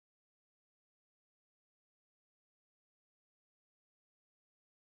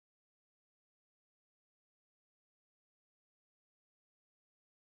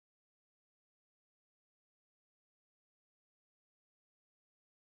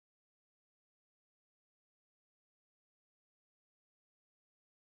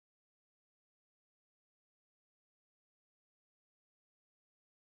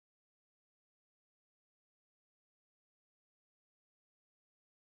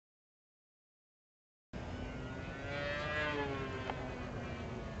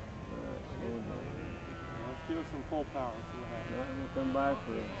on full power. See what happens. All right, we'll come by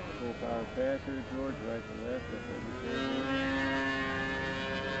for a full power pass here, George, right to left. That's what we said.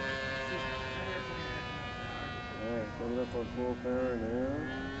 All right, coming up on full power now.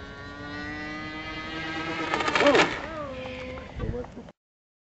 So much for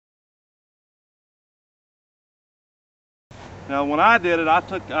Now when I did it,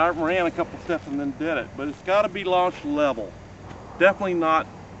 I ran a couple steps and then did it, but it's got to be launched level. Definitely not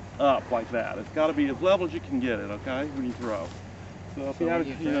up like that. It's got to be as level as you can get it, okay, when you throw. So if you have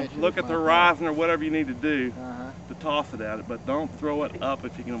to look at the horizon or whatever you need to do to toss it at it, but don't throw it up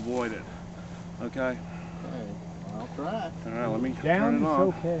if you can avoid it, okay? Okay, I'll try. All right, let me Down turn it is on.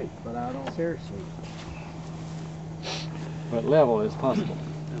 okay, But I don't. seriously. But level is possible.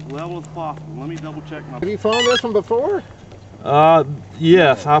 As level as possible. Let me double check my... Have you flown this one before?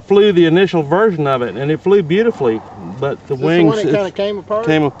 Yes, I flew the initial version of it, and it flew beautifully, but the wings This one kind of came apart?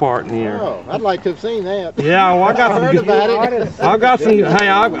 came apart in here. Oh, I'd like to have seen that. Yeah, well, I got some heard good, about it.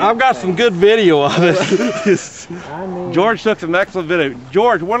 I've got some good video of it. I mean, George took some excellent video.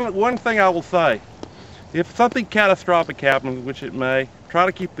 George, one thing I will say, if something catastrophic happens, which it may, try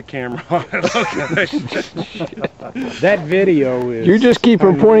to keep the camera on it, okay? that video is... You just keep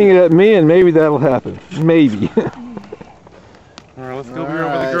pointing it at me and maybe that'll happen. Maybe. All right, let's go over here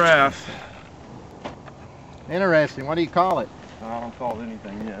over the grass. Interesting. What do you call it? I don't call it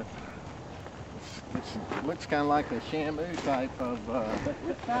anything yet. It looks kind of like a Shamu type of...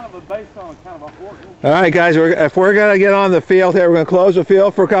 It's kind of based on kind of a Horton. All right, guys, if we're going to get on the field here, we're going to close the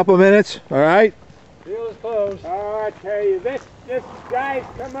field for a couple of minutes, all right? Field is closed. Oh, I tell you, this guys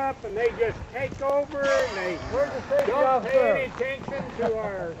come up and they just take over and they don't pay any attention to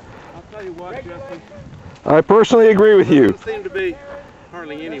our... I'll tell you what, Justin. I personally agree with you. Doesn't seem to be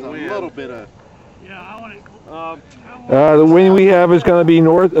hardly any wind. A little bit of... Yeah, I want to... The wind we have is going to be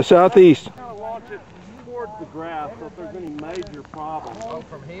southeast. Kind of launch it towards the grass, so if there's any major problems. Oh,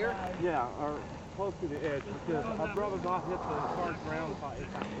 from here? Yeah, or close to the edge, because I'd rather not hit the hard ground if it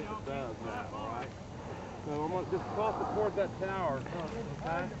does that, all right? So I'm going to just toss it towards that tower,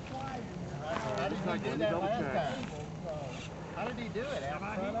 okay? How did he do that last time? How did he do it? Out in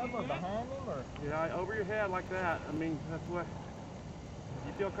front of him or behind him? Or? Yeah, over your head like that. I mean, that's what...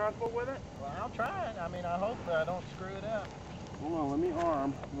 You feel comfortable with it? Well, I'll try it. I mean, I hope that I don't screw it up. Hold on, let me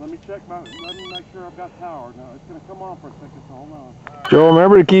arm. Let me check let me make sure I've got power. Now, it's going to come on for a second, so hold on. Joe,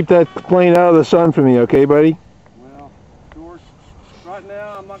 remember to keep that plane out of the sun for me, okay, buddy? Well, George, right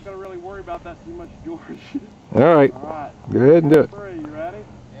now, I'm not going to really worry about that too much, George. All right. All right. Go ahead and do it. 3, you ready?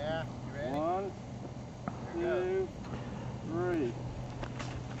 Yeah, you ready? 1, 2, 3.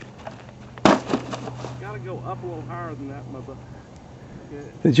 Got to go up a little higher than that, mother.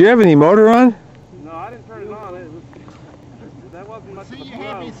 Did you have any motor on? No, I didn't turn it on. That wasn't much of a See, you throw.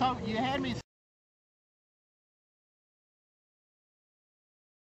 had me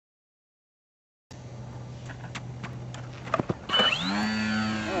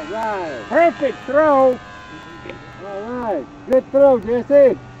All right. Perfect throw. All right. Good throw,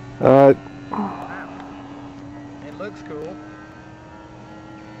 Jesse. It looks cool.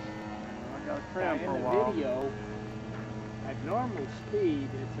 I got a cramp for a In the while. video, at normal speed,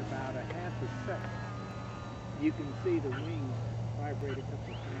 it's about a half a second. You can see the wings vibrate a couple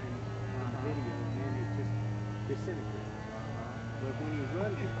of times on the video, and then it just disintegrates. But when you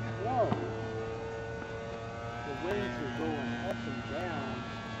run it slow, the wings are going up and down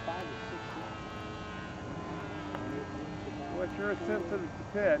 5 or 6 seconds. And it looks about Well, sure it's sensitive to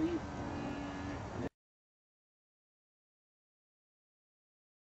pitch.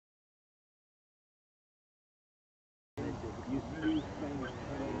 You see things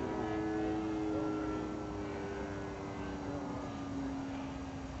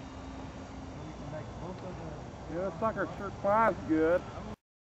Yeah, that sucker sure climbs good.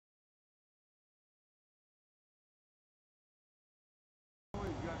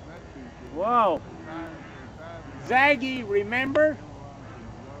 Whoa! Zaggy, remember?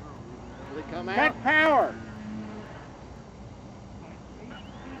 Will it come out? Cut power.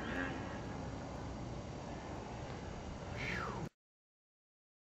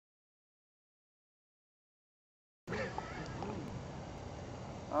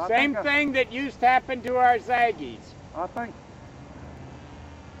 Same thing that used to happen to our Zaggies. I think.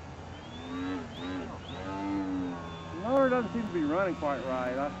 The motor doesn't seem to be running quite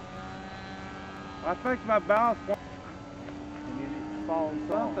right. I think my balance point.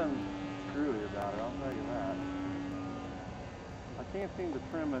 Something screwy about it, I'll tell you that. I can't seem to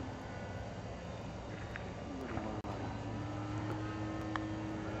trim it.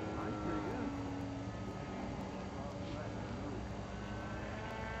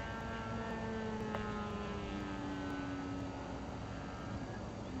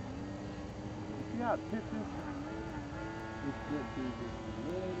 about 6 inches. It could be just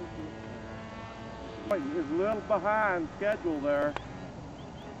a little bit. It's a little behind schedule there.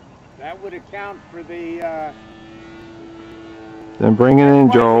 That would account for the, Then bring it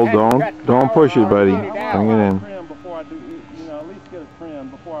in, Joel. Don't push it, buddy. Bring it in. Trim before I do, you know, at least get a trim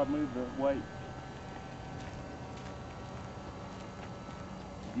before I move the weight.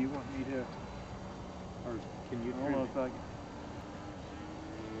 do you want me to, or can you I don't trim know it? if I can.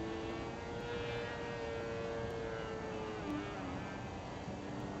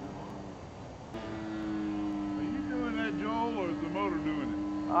 Are you doing that, Joel, or is the motor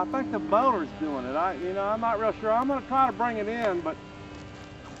doing I think the motor's doing it. I'm not real sure. I'm going to try to bring it in, but it?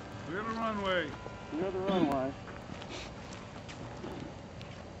 Clear the runway. near the runway.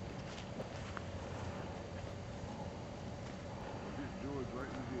 George right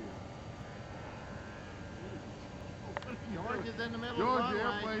in George is in the middle George, of the the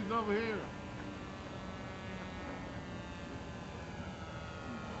runway. airplane's over here.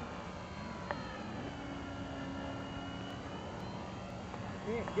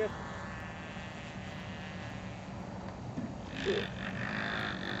 Can't get.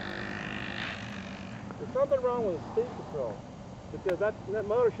 There's something wrong with the speed control because that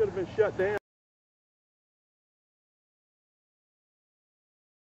motor should have been shut down.